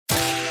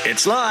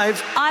It's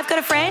live. I've got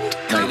a friend.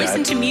 Can't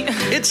listen to me.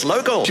 It's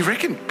local. Do you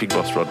reckon Big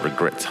Boss Rod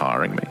regrets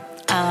hiring me?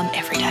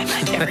 Every day,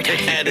 mate. Every day.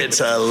 And it's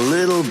a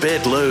little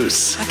bit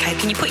loose. Okay,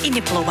 can you put your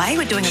nipple away?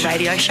 We're doing a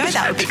radio show.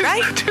 That would be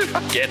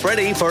great. Get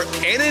ready for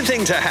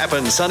anything to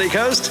happen, Sunny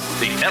Coast.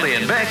 The Ellie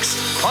and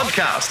Bex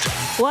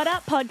podcast. What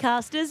up,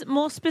 podcasters?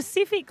 More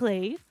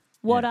specifically,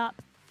 what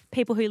up,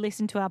 people who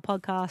listen to our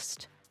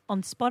podcast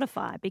on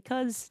Spotify?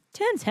 Because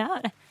turns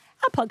out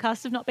our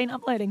podcasts have not been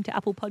uploading to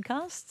Apple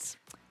Podcasts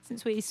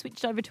since we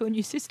switched over to a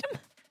new system.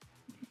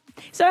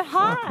 So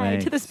hi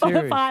to the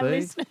Spotify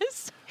Seriously?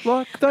 listeners.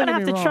 Like, don't Gonna get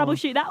have to me wrong.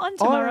 troubleshoot that one I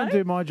tomorrow. don't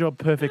do my job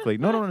perfectly.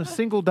 Not on a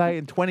single day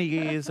in 20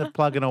 years of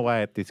plugging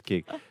away at this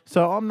gig.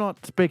 So I'm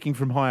not speaking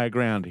from higher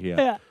ground here.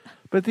 Yeah.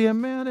 But the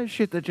amount of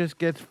shit that just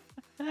gets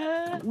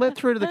let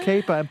through to the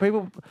keeper and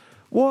people...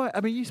 Why?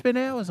 I mean, you spend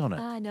hours on it.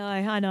 I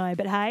know.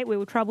 But hey, we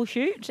will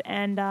troubleshoot.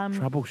 And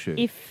Troubleshoot.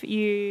 if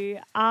you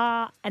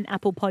are an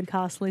Apple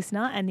Podcast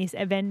listener and this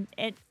event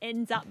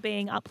ends up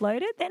being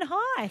uploaded, then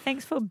hi.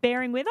 Thanks for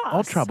bearing with us.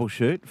 I'll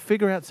troubleshoot,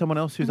 figure out someone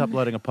else who's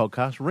uploading a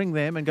podcast, ring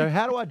them and go,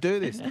 how do I do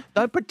this?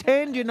 Don't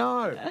pretend you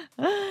know.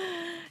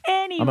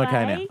 Anyway, I'm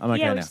okay now. I'm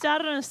okay we now.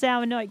 started on a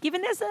sour note.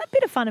 Given there's a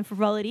bit of fun and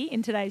frivolity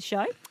in today's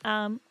show,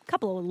 a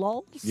couple of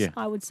lols,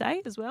 I would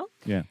say, as well.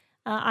 Yeah.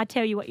 I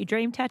tell you what your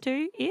dream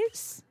tattoo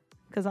is,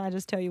 because I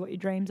just tell you what your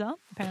dreams are,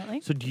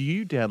 apparently. So do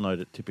you download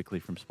it typically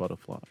from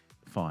Spotify?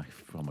 Oh,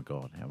 my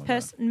God. How am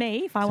I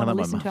Me, if I want to like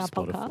my listen to our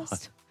mum's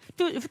podcast.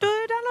 Do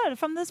download it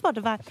from the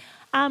Spotify.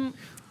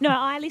 No,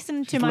 I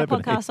listen to She's my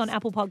Lebanese. podcast on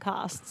Apple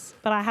Podcasts,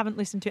 but I haven't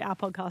listened to our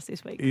podcast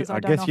this week because I I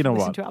don't guess often you know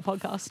listen what? to our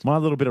podcast. My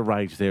little bit of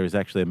rage there is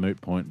actually a moot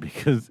point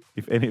because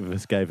if any of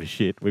us gave a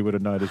shit, we would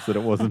have noticed that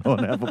it wasn't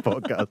on Apple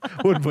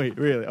Podcast, wouldn't we?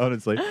 Really,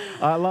 honestly.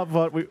 I love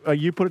what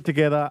you put it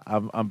together.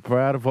 I'm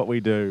proud of what we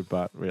do,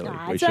 but really,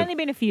 we It's should. only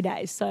been a few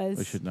days, so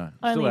We should know.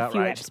 only Still a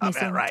few outraged. apps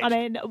missing. I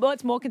mean,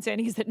 what's more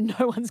concerning is that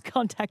no one's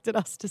contacted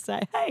us to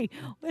say, hey,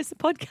 where's the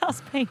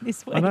podcast been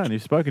this week? I know, and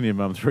you've spoken to your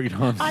mum 3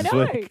 times I this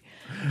know. week.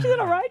 She's on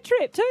a road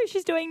trip too.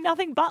 She's doing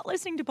nothing but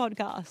listening to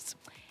podcasts.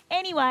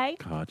 Anyway,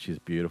 God, she's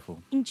beautiful.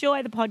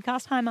 enjoy the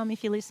podcast. Hi, Mum,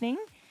 if you're listening.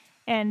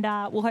 And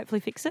we'll hopefully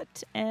fix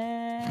it.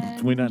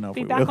 And We don't know if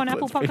be we back will. on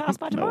Apple Let's be- Podcasts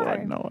by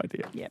tomorrow. No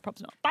idea. Yeah,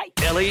 probably not.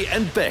 Bye. Ellie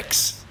and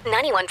Bex.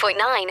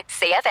 91.9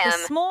 CFM.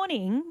 This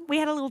morning, we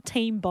had a little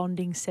team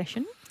bonding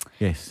session.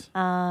 Yes.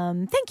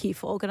 Thank you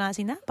for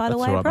organising that, by the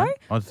That's way, all right, bro. mate.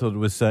 I thought it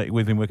was.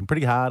 We've been working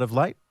pretty hard of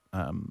late.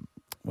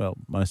 Well,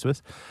 most of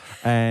us.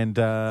 And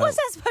What's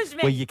that supposed to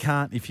mean? well, you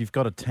can't. If you've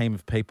got a team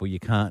of people, you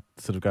can't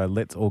sort of go.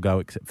 Let's all go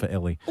except for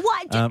Ellie.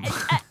 What?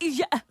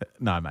 Yeah.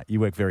 No, mate. You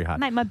work very hard.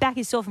 Mate, my back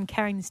is sore from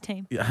carrying this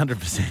team.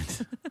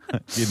 100%.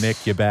 Your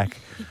neck, your back,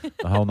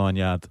 the whole 9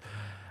 yards.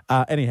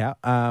 Anyhow,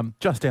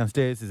 just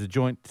downstairs is a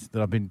joint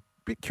that I've been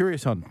a bit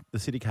curious on, the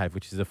City Cave,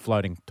 which is a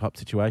floating type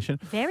situation.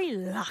 Very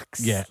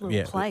luxe little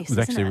It place. was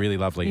actually isn't it? really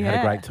lovely. Yeah.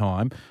 Had a great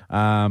time.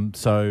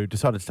 So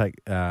decided to take.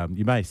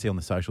 You may see on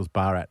the socials,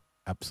 Barat.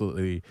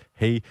 Absolutely,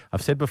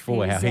 I've said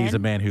before He's how he's a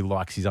zen. man who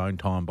likes his own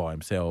time by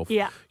himself.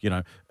 Yeah. You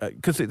know,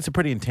 because it's a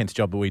pretty intense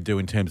job that we do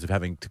in terms of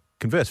having to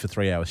converse for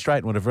 3 hours straight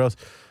and whatever else.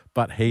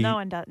 But he, No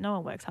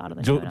one works harder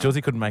than him.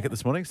 Josie couldn't make it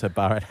this morning, so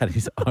Barat had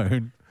his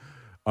own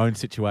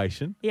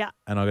situation. Yeah.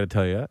 And I got to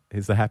tell you,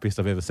 he's the happiest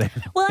I've ever seen.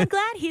 Well, I'm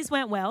glad his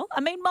went well.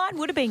 I mean, mine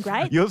would have been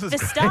great. Yours was the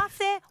great. staff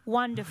there,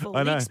 wonderful.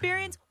 I The know.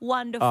 experience,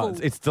 wonderful.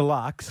 It's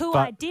deluxe. Who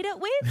but I did it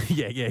with,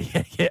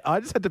 yeah. I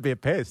just had to be a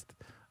pest.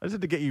 I just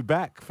had to get you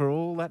back for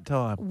all that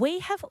time. we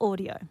have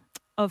audio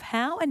of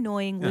how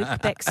annoying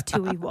Luke Beck's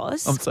Tui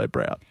was. I'm so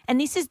proud.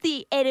 And this is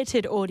the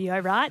edited audio,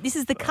 right? This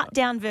is the cut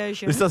down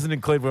version. This doesn't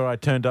include where I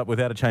turned up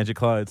without a change of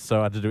clothes, so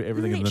I had to do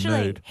everything in the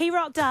Literally, nude. he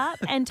rocked up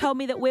and told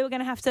me that we were going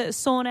to have to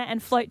sauna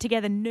and float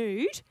together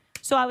nude.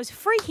 So I was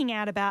freaking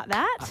out about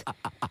that.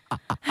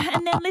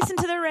 And then listen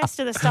to the rest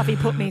of the stuff he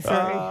put me through.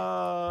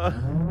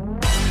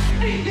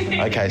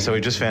 Okay, so we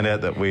just found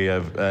out that we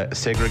have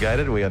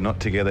segregated. We are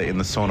not together in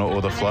the sauna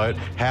or the float.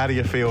 How do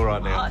you feel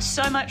right now?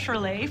 So much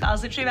relief. I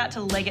was literally about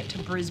to leg it to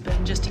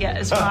Brisbane just to get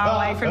as far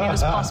away from you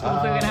as possible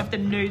if we were going to have the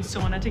nude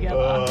sauna together.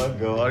 Oh,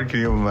 God,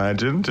 can you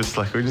imagine?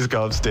 We just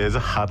go upstairs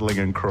huddling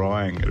and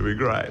crying. It'd be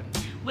great.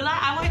 Will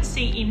I won't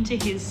see into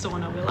his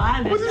sauna, will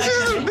I? Well, this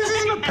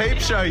isn't a peep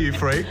show, you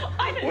freak.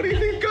 What do you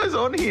think goes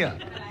on here?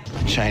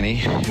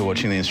 Shaney, you're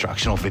watching the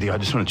instructional video. I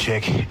just want to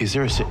check, is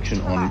there a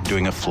section on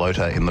doing a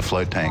floater in the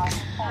float tank?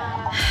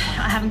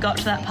 I haven't got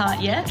to that part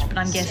yet, but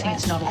I'm guessing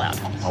it's not allowed.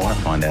 I want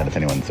to find out if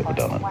anyone's ever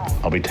done it.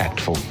 I'll be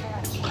tactful.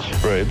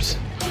 Rubes,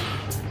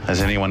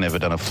 has anyone ever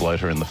done a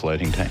floater in the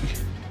floating tank?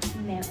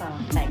 Never,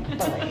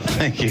 thankfully.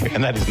 Thank you.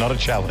 And that is not a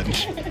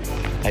challenge.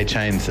 Hey,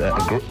 Chains,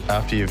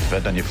 after you've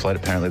done your float,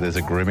 apparently there's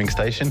a grooming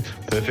station.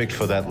 Perfect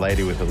for that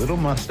lady with a little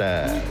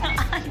mustache.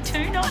 I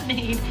do not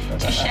need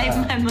to shave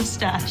my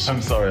moustache.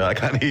 I'm sorry, I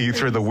can't hear you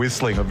through the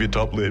whistling of your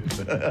top lip.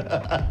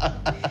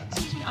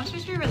 I'm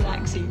supposed to be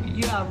relaxing.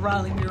 You are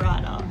riling me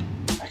right up.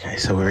 Okay,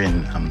 so we're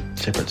in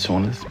separate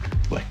saunas.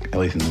 Like,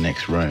 Ellie's in the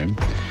next room.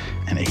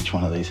 And each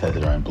one of these has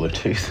their own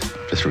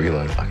Bluetooth. Just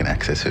realised I can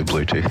access her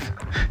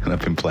Bluetooth. And I've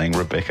been playing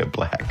Rebecca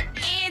Black.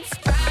 It's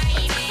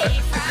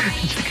Friday.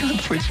 You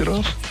can't switch it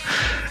off.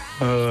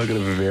 Oh, I got a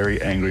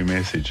very angry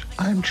message.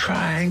 I'm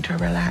trying to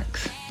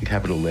relax. In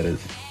capital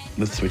letters.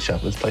 Let's switch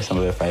up. Let's play some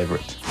of our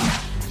favourites.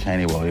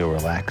 Cheney, while you're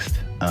relaxed,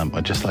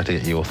 I'd just like to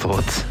get your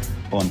thoughts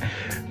on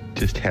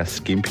just how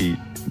skimpy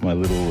my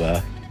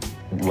little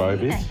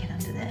robe is. Get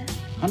under there.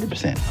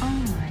 100%. Oh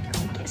my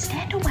God.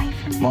 Stand away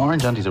from me. My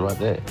orange undies are right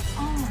there.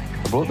 Oh my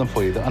God. I brought them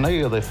for you. I know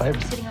you're their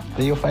favourites. Sitting up.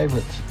 They're your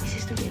favourites. This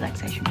is the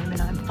relaxation room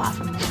and I'm far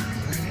from there.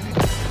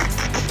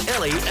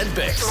 Ellie and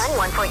Bex.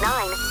 91.9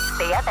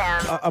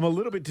 CFM. I'm a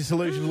little bit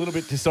disillusioned, a little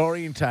bit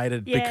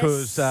disorientated Yes.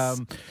 because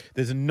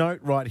there's a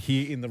note right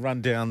here in the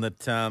rundown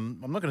that I'm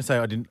not going to say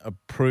I didn't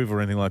approve or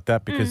anything like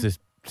that because there's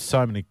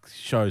so many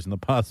shows in the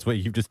past where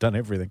you've just done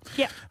everything.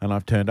 Yep. And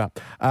I've turned up.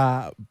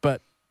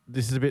 But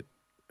this is a bit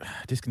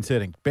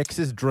disconcerting.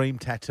 Bex's dream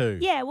tattoo.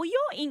 Yeah, well, you're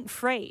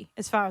ink-free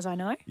as far as I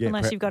know, Yeah,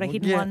 unless you've got a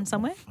hidden yeah, one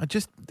somewhere.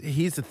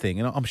 Here's the thing,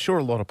 and I'm sure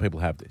a lot of people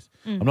have this.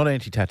 I'm not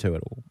anti-tattoo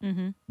at all.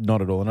 Mm-hmm.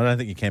 Not at all. And I don't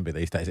think you can be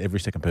these days. Every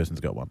second person's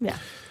got one. Yeah.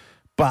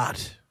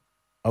 But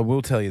I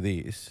will tell you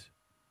this.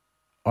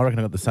 I reckon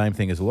I got the same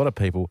thing as a lot of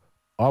people.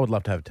 I would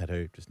love to have a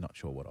tattoo, just not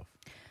sure what of.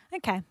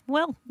 Okay.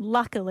 Well,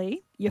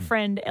 luckily, your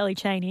friend Ellie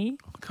Cheney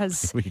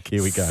has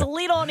Here we go.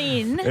 slid on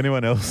in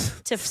Anyone else?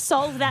 to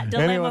solve that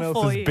Anyone dilemma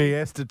for else's you.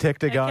 BS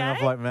detector going Okay.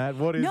 off like mad?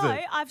 What is No,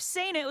 it? I've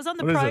seen it. It was on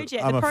the What is it?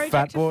 project. I'm the a project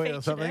fat boy or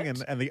featured something,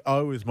 it. and the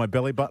O is my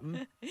belly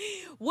button.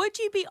 Would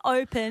you be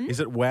open? Is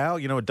it wow?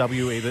 You know a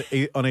W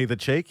on either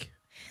cheek?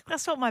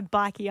 That's what my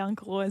bikey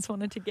uncle always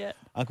wanted to get.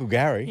 Uncle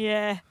Gary?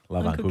 Yeah.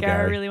 Love Uncle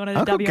Gary really wanted a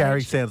Uncle W.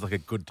 Gary sounds like a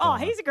good Oh,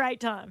 time. he's a great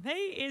time. He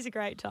is a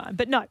great time.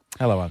 But no,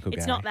 Hello, Uncle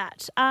it's Gary. not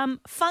that.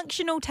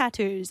 Functional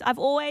tattoos. I've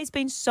always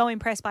been so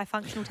impressed by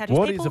functional tattoos.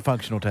 What is a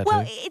functional tattoo?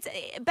 Well, it's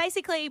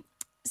basically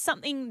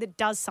something that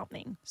does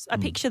something, a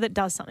picture that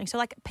does something. So,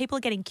 like, people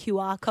are getting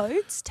QR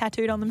codes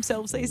tattooed on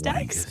themselves these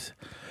days.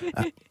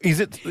 Wankers. Is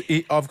it?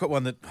 I've got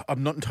one that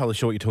I'm not entirely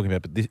sure what you're talking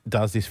about, but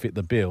does this fit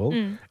the bill?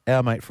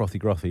 Our mate Frothy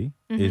Grothy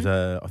is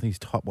I think he's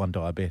type 1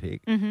 diabetic,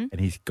 and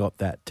he's got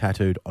that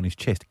tattooed on his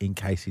chest in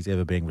case he's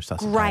ever being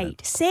resuscitated.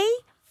 Great. See?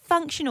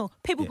 Functional.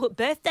 People put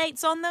birth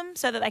dates on them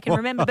so that they can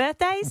remember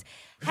birthdays.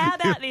 How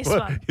about this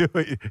one?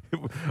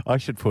 I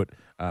should put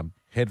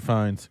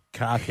headphones,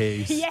 car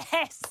keys,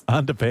 Yes.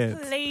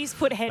 underpants, Please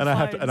put and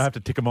headphones. I have to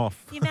tick them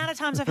off. The amount of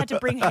times I've had to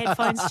bring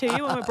headphones to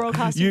you when we're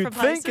broadcasting from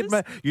places.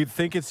 You'd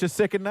think it's just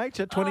second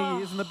nature. 20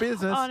 years in the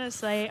business.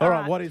 Honestly. All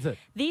right, what is it?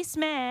 This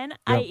man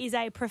Yep. is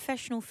a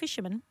professional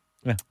fisherman.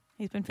 Yeah.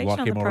 He's been featured Like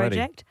on the him already.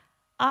 project.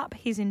 Up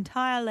his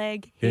entire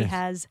leg, he Yes.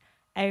 has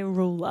a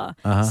ruler.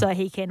 Uh-huh. So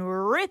he can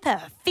rip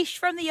a fish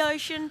from the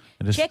ocean,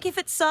 And just- check if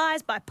it's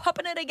size by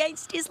popping it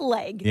against his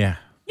leg. Yeah.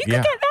 You could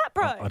get that,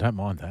 bro. I don't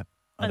mind that.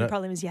 And the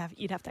problem is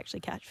you'd have to actually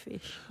catch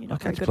fish. You're I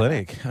not very catch good plenty.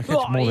 at that. I catch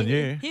Oh, more than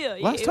you. yeah,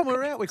 Last time we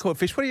were out, we caught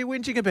fish. What are you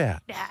whinging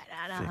about?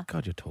 Nah.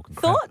 God, you're talking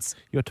crap. Thoughts?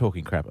 You're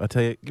talking crap. I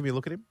tell you, give me a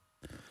look at him.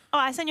 Oh,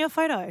 I sent you a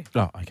photo.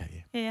 Oh, okay,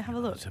 yeah. Yeah, have a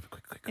look. Let's have a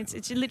quick.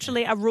 It's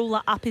literally a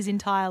ruler up his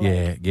entire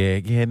leg.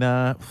 Yeah.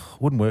 Nah,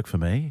 wouldn't work for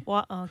me.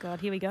 What? Oh, God,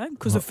 here we go.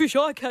 Because the fish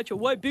I catch are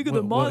way bigger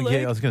than my Well,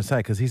 leg. yeah, I was going to say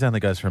because he's only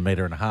goes for 1.5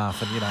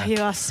 meters, and you know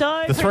You are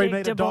so the 3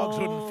 metre predictable. dogs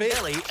wouldn't fit.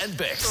 Ellie and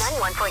Bex.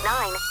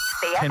 91.9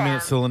 CFM. 10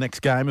 minutes till the next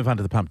game of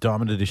Under the Pump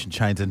Diamond Edition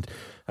chains, and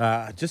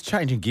just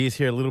changing gears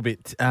here a little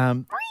bit.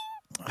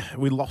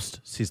 We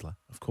lost Sizzler,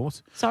 of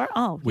course. Sorry?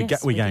 Oh, We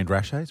yes. we gained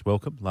Rashes.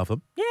 Welcome, love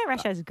them. Yeah,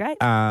 Rasho's is great.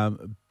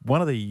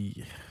 One of the,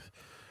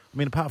 I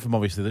mean, apart from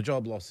obviously the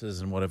job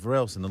losses and whatever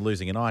else, and the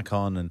losing an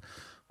icon and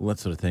all that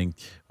sort of thing,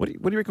 what do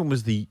you reckon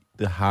was the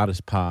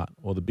hardest part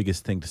or the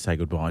biggest thing to say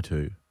goodbye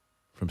to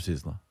from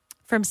Sizzler?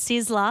 From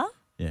Sizzler.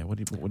 Yeah, what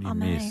do you Oh,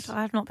 miss? mate,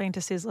 I've not been to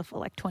Sizzler for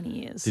like 20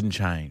 years. Didn't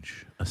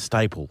change. A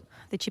staple.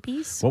 The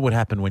chippies, What would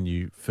happen when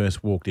you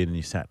first walked in and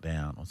you sat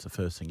down? What's the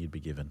first thing you'd be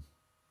given?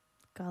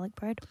 garlic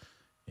bread.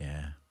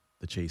 Yeah,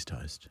 the cheese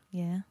toast.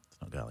 Yeah. It's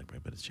not garlic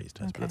bread, but it's cheese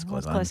toast. Okay, But that's well,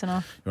 close. it's close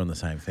enough. You're on the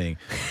same thing.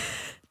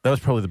 That was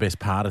probably the best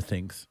part of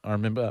things. I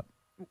remember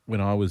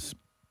when I was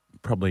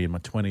probably in my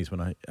 20s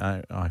when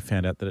I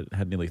found out that it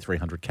had nearly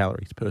 300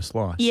 calories per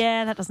slice.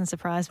 Yeah, that doesn't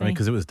surprise I me. mean,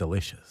 because it was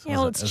delicious. Yeah,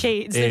 well, wasn't it's it?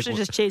 cheese. It's literally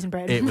just cheese and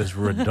bread. It was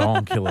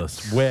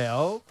redonkulous.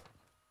 Well,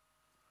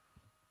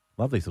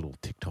 love these little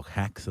TikTok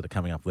hacks that are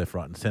coming up left,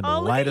 right, and centre. Oh,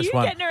 The look at latest you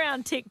one getting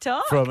around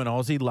TikTok. from an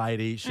Aussie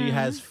lady. She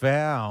has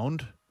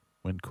found,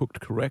 when cooked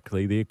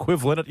correctly, the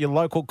equivalent at your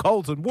local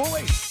Coles and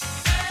Woolies.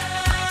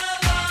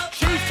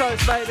 Cheese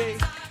toast, baby.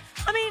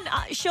 I mean,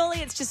 surely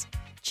it's just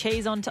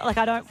cheese on toast. Like,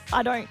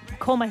 I don't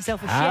call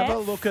myself a Have chef, a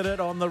look at it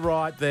on the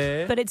right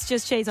there. but it's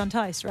just cheese on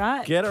toast,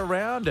 right? Get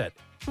around it.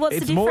 What's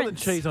the it's more than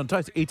difference? cheese on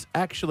toast. It's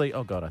actually,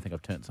 oh God, I think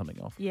I've turned something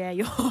off. Yeah,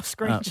 your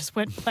screen just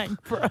went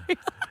blank, bro.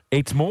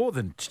 It's more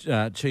than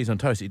cheese on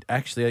toast. It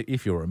actually,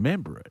 if you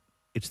remember it,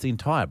 it's the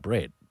entire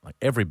bread. Like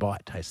every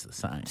bite tastes the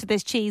same. So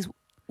there's cheese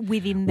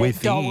within the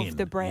dough of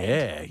the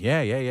bread.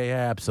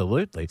 Yeah,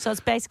 absolutely. So it's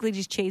basically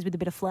just cheese with a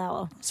bit of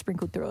flour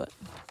sprinkled through it.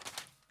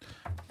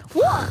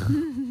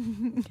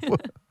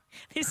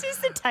 This is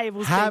the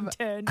tables Have,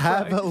 being turned.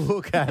 have bro. a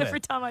look at Every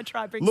it. time I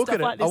try bring Look stuff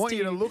at it. like this I want to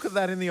you to look at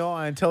that in the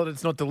eye and tell it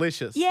it's not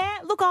delicious. Yeah,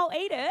 look, I'll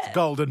eat it.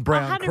 Golden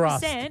brown 100%,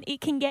 crust.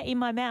 it can get in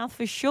my mouth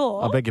for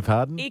sure. I beg your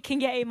pardon? It can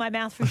get in my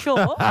mouth for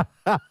sure.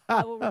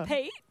 I will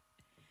repeat.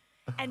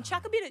 And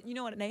chuck a bit of, you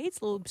know what it needs?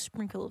 A little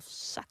sprinkle of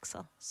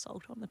Saxa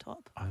salt on the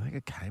top. I think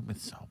it came with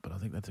salt, but I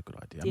think that's a good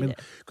idea. Did it?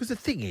 Because the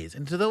thing is,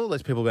 and to all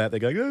those people out there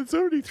going, oh, it's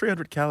already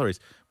 300 calories.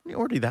 You're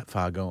already that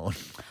far gone.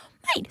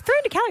 Mate,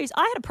 300 calories.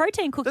 I had a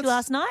protein cookie That's-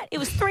 last night. It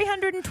was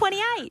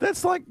 328.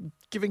 That's like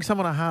giving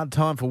someone a hard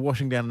time for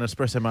washing down an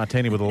espresso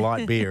martini with a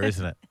light beer,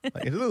 isn't it?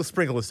 Like a little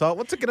sprinkle of salt.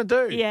 What's it going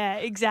to do? Yeah,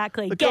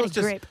 exactly. The Get girl's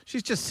a grip.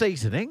 she's just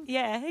seasoning.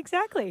 Yeah,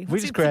 exactly. We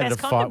It's just the created a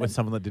best fight condiment. with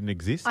someone that didn't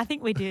exist. I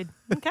think we did.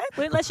 Okay,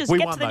 well, let's just we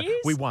get won, to the though.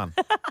 news. We won.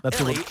 That's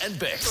Ellie all. and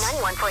Bex.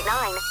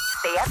 91.9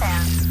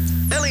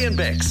 CFM. Ellie and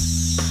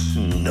Bex.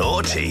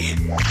 Naughty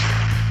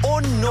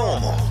or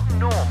normal?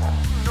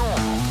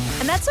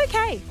 And that's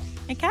okay.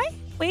 Okay?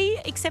 We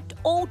accept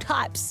all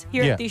types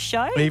here at this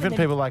show. Even the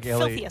people like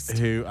Ellie filthiest.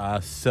 who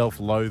are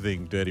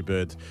self-loathing dirty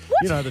birds.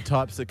 What? You know, the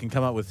types that can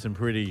come up with some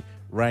pretty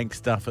rank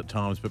stuff at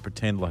times but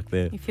pretend like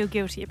they're You feel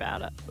guilty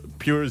about it.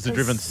 pure as the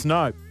driven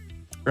snow.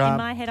 In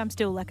my head, I'm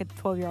still like a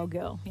 12-year-old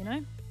girl, you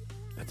know?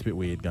 That's a bit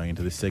weird going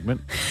into this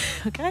segment.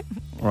 Okay?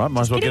 All right,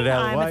 might as well get it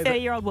out of the way. I'm a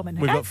 30-year-old woman,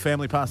 We've okay? got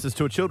family passes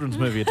to a children's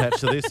movie attached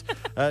to this.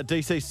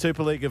 DC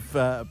Super League of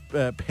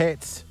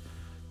Pets,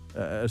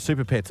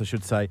 Super Pets, I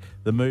should say.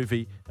 The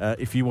movie,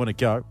 if you want to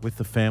go with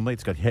the family,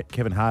 it's got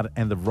Kevin Hart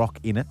and The Rock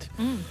in it.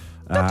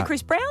 Dr.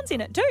 Chris Brown's in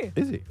it too.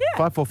 Is he? Yeah.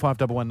 545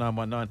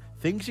 11919.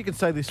 Things you can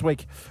say this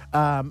week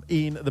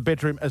in the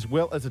bedroom as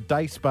well as a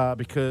day spa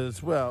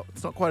because, well,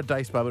 it's not quite a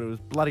day spa, but it was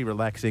bloody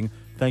relaxing.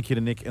 Thank you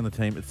to Nick and the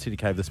team at City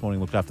Cave this morning.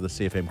 Looked after the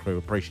CFM crew.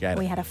 Appreciate it.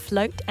 We had a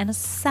float and a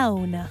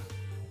sauna.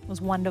 It was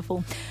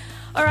wonderful.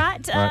 All right.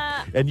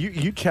 Right. And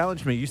you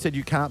challenged me. You said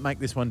you can't make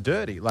this one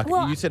dirty. Like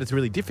Well, you said, it's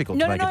really difficult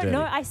No, to make it dirty.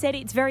 no. I said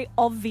it's very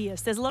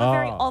obvious. There's a lot of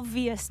very Oh.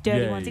 obvious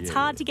dirty Yeah, ones. It's yeah,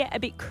 hard yeah. to get a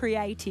bit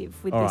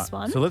creative with All this right,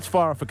 one. so let's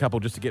fire off a couple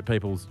just to get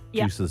people's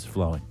Yeah. juices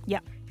flowing.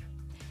 Yep.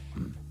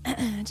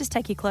 Just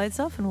take your clothes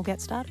off and we'll get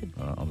started.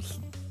 All right, I'll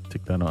just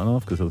tick that on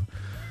off because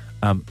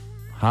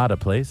harder,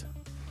 please.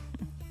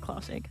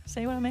 Classic.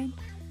 See what I mean?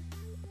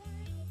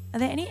 Are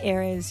there any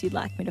areas you'd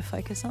like me to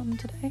focus on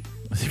today?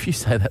 As if you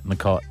say that in the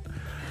cot.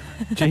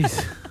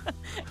 Jeez.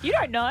 You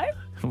don't know.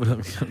 you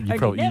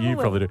never will.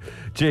 probably do.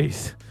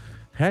 Jeez.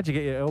 How'd you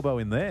get your elbow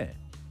in there?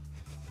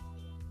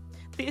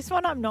 This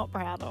one I'm not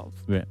proud of.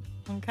 Yeah.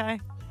 Okay.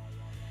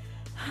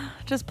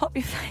 Just pop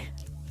your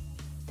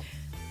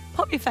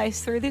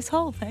face through this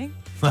whole thing.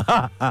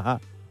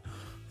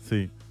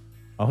 See,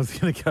 I was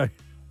going to go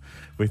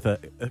with a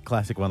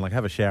classic one, like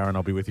have a shower and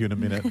I'll be with you in a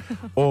minute.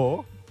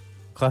 Or,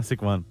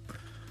 classic one,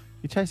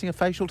 you chasing a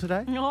facial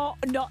today? No,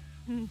 no.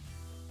 I'm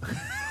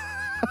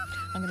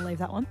going to leave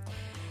that one.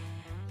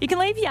 You can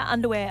leave your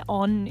underwear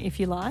on if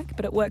you like,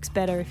 but it works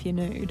better if you're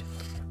nude.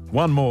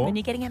 One more. When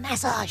you're getting a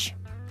massage.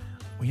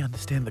 We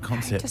understand the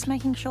concept. Just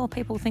making sure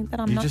people think that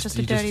I'm You not just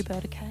a you dirty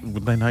bird, okay?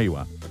 Well, they know you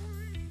are.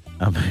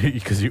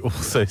 Because you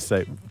also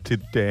say to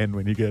Dan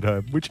when you get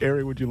home, which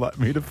area would you like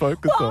me to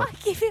focus Well, on? I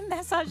give him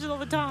massages all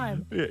the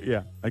time.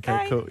 Yeah. Okay,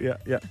 Okay. cool. Yeah.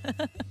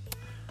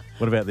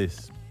 What about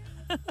this?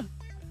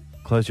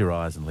 Close your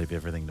eyes and leave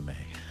everything to me.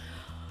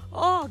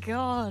 Oh,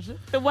 God.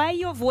 The way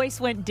your voice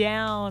went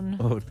down.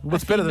 Oh,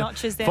 what's a few better than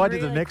notches if then I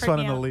did the really next creeped one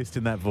me on the out. list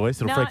in that voice?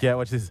 It'll No. freak you out.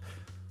 Watch this.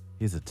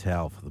 Here's a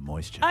towel for the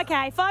moisture.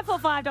 Okay,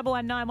 545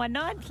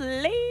 11919.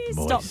 Please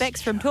stop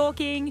Bex from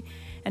talking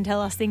and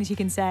tell us things you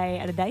can say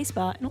at a day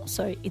spa and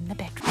also in the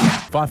bedroom.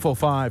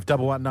 545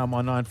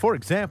 11919. For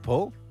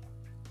example,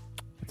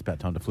 it's about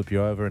time to flip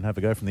you over and have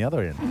a go from the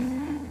other end.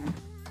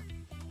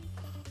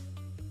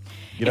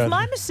 You If know,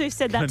 my masseuse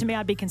said that to me,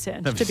 I'd be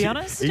concerned, to be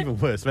honest. Even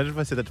worse. Imagine if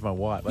I said that to my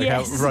wife. Like,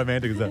 Yes. how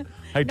romantic is that?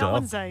 Hey, No doll.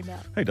 one's saying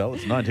that. Hey, doll,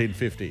 it's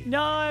 1950.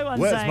 No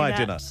one's Where's saying my that.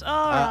 dinner?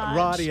 All right.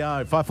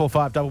 Rightio,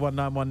 545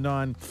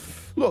 11919.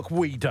 Look,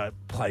 we don't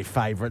play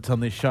favourites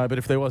on this show, but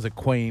if there was a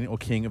queen or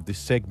king of this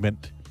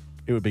segment,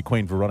 it would be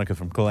Queen Veronica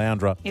from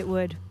Caloundra. It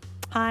would.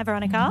 Hi,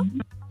 Veronica.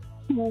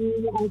 Are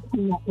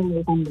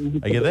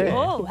you there?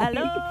 Oh,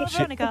 hello,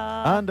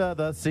 Veronica. Under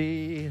the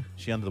sea.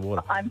 She under the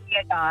water. I'm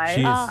here, guys.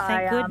 She is. Oh,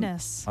 thank I,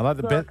 goodness. I like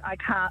the Look, best. I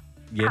can't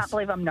Yes.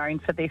 believe I'm known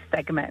for this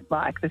segment.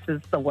 Like, this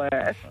is the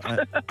worst.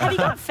 Have you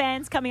got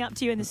fans coming up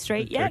to you in the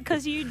street yet?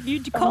 Because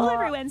you call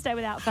every Wednesday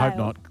without fail. Hope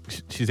not.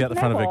 She's out the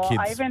front of her No,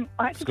 kids'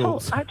 I had to call,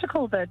 schools. I had to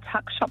call the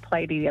tuck shop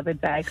lady the other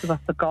day because I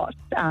forgot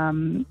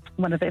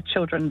one of their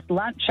children's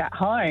lunch at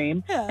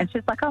home. Yeah. And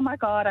she's like, oh, my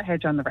God, I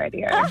heard you on the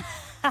radio.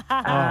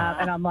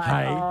 And I'm like,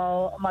 Hey.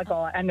 oh, my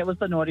God. And it was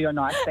the Naughty or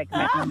Nice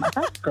segment. And I'm like,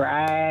 that's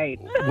great.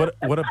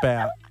 What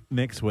about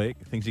next week?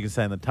 Things you can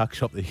say in the tuck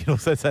shop that you can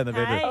also say in the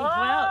Hey, bedroom.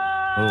 well,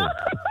 Oh,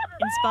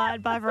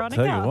 inspired by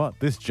Veronica. tell you what,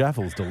 this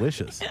Jaffel's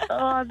delicious.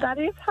 Oh, that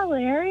is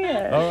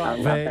hilarious. All right, I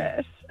love Vee,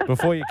 it.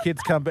 before your kids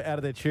come out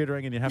of their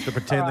tutoring and you have to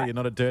pretend All that right. you're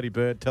not a dirty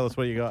bird, tell us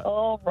what you got.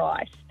 All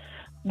right.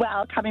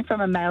 Well, coming from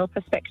a male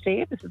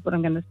perspective, this is what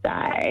I'm going to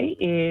say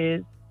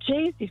is,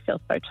 geez, you feel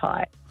so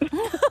tight.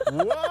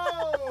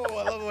 Whoa!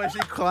 I love the way she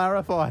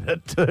clarified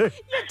it too.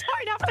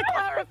 You don't have to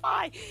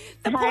clarify.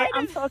 The Hey, point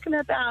I'm of... talking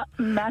about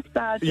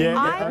massaging. Yeah,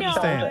 I I know.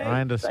 understand.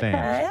 I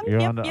understand. Okay. You're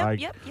Yep, on- yep, I-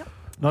 yep.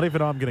 Not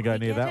even I'm going to go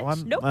near Get that it?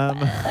 one. Nope.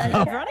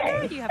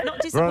 Veronica, you have not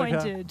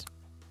disappointed.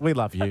 We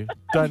love you.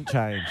 Don't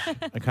change,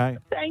 okay?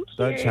 Thank you.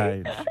 Don't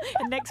change.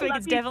 And next week Love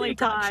it's you definitely too,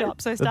 tuck guys.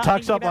 shop. So The start tuck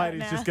thinking shop about it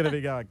lady's now. just going to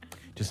be going,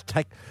 just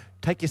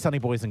take your sunny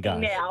boys and go.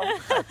 Now.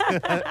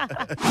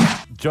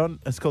 John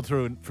has called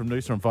through from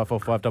Noosa on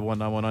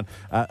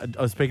 545-11919.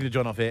 I was speaking to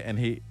John off air and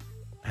he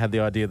had the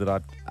idea that I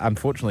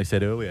unfortunately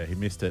said earlier. He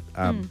missed it.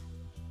 Are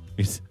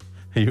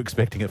you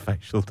expecting a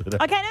facial today?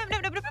 Okay, no.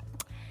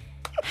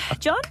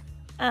 John,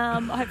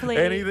 hopefully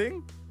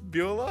Anything?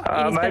 Bueller?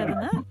 it is better maybe.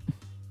 than that.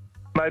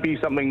 Maybe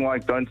something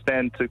like don't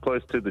stand too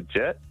close to the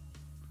jet.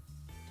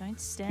 Don't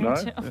stand. No?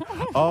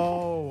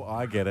 Oh,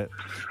 I get it.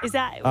 Is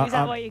that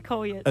what you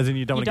call your As in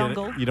you don't your want to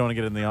dongle? get it, you don't want to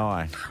get it in the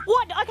eye.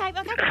 What? Okay.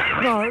 No,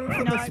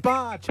 from No. the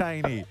spa,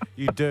 Cheney.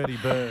 You dirty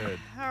bird.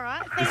 All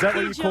right. Is Thank that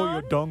what you, you John. call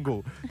your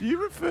dongle? Do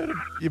you refer to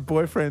your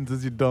boyfriends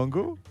as your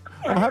dongle?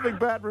 I'm having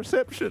bad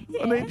reception.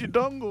 I need your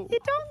dongle. Your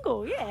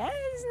dongle, yeah.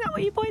 Isn't that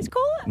what you boys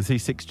call it? Is he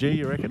 6G,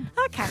 you reckon?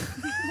 Okay.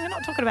 We're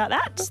not talking about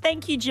that.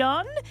 Thank you,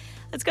 John.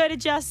 Let's go to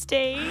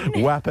Justine.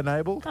 WAP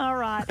enabled? All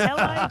right.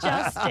 Hello,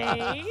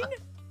 Justine.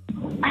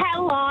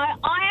 Hello.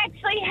 I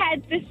actually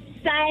had the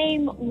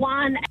same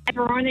one as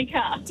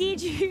Veronica.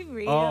 Did you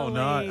really? Oh,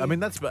 no. I mean,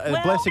 that's a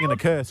Well- blessing and a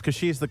curse because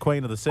she's the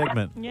queen of the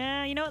segment.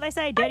 Yeah, you know what they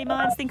say, dirty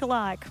minds think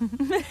alike.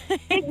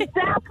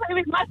 Exactly.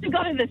 We must have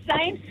gone to the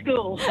same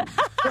school.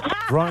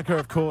 Veronica,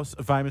 of course,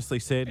 famously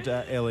said,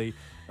 Ellie,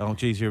 oh,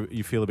 geez,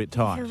 you feel a bit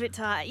Feel a tight. bit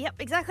tight. Yep,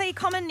 exactly.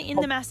 Common in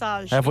the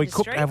massage Have we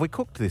industry.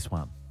 cooked this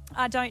one?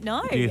 I don't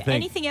know. Do you think?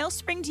 Anything else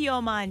spring to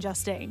your mind,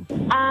 Justine?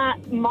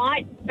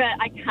 Might, but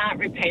I can't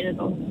repeat it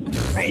on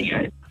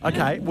radio.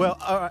 Okay, well,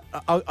 all right,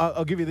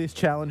 I'll give you this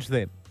challenge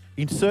then.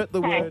 Insert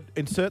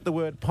the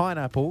word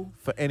pineapple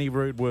for any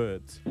rude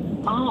words.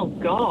 Oh,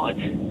 God.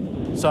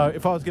 So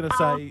if I was going to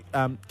say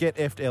get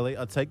effed Ellie,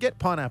 I'd say get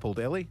pineappled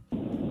Ellie.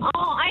 Oh,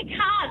 I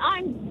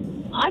can't.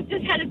 I've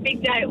just had a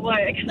big day at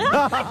work. You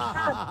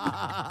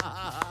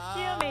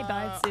and me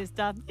both,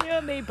 sister. You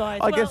and me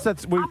both. I guess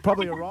we've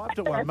probably arrived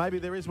at one. Maybe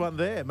there is one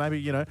there.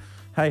 Maybe,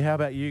 hey, how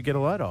about you get a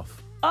load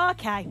off?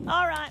 Okay,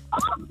 all right.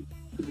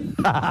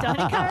 Don't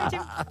encourage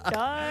him.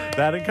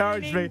 That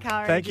encouraged me.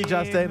 Thank you,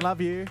 Justine.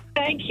 Love you.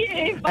 Thank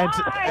you. Bye.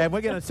 And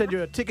we're going to send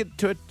you a ticket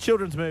to a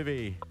children's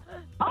movie.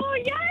 Oh,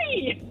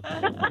 yay.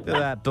 Look at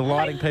that,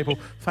 delighting people.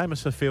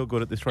 Famous for feel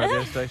good at this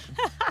radio station.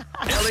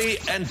 Ellie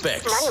and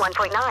Bex.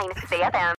 91.9 CFM.